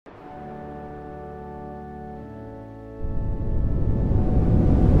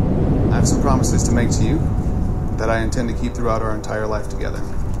some promises to make to you that I intend to keep throughout our entire life together.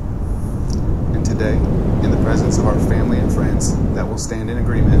 And today, in the presence of our family and friends that will stand in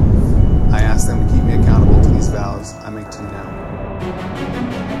agreement, I ask them to keep me accountable to these vows I make to you now.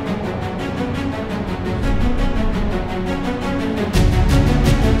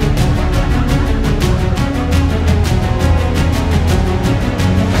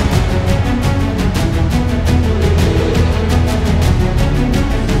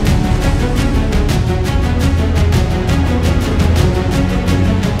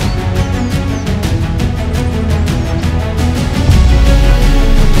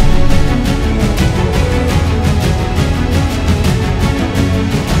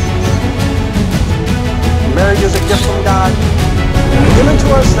 Marriage is a gift from God, given to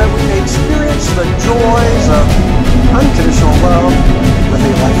us that we may experience the joys of unconditional love with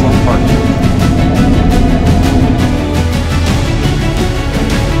a lifelong partner.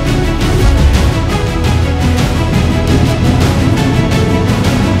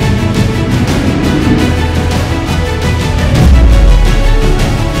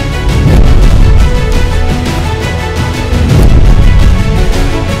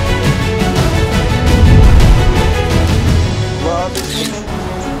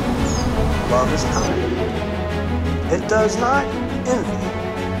 Love is kind. It does not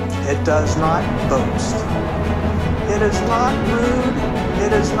envy. It does not boast. It is not rude.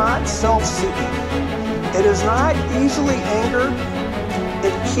 It is not self-seeking. It is not easily angered.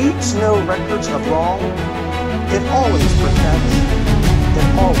 It keeps no records of wrong. It always protects. It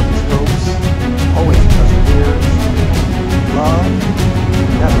always hopes. Always perseveres. Love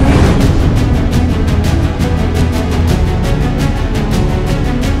never fails.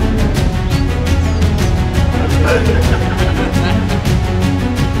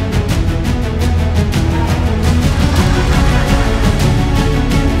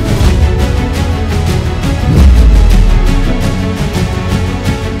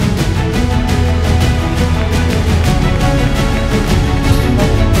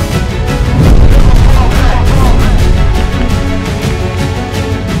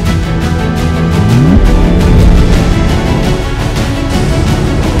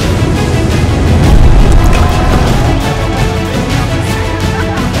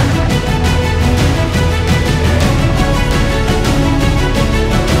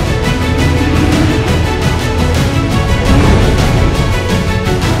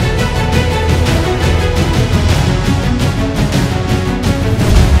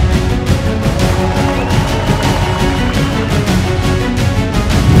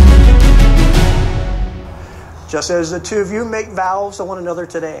 Just as the two of you make vows to one another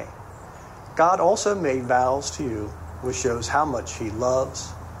today, God also made vows to you, which shows how much He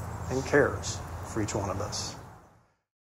loves and cares for each one of us.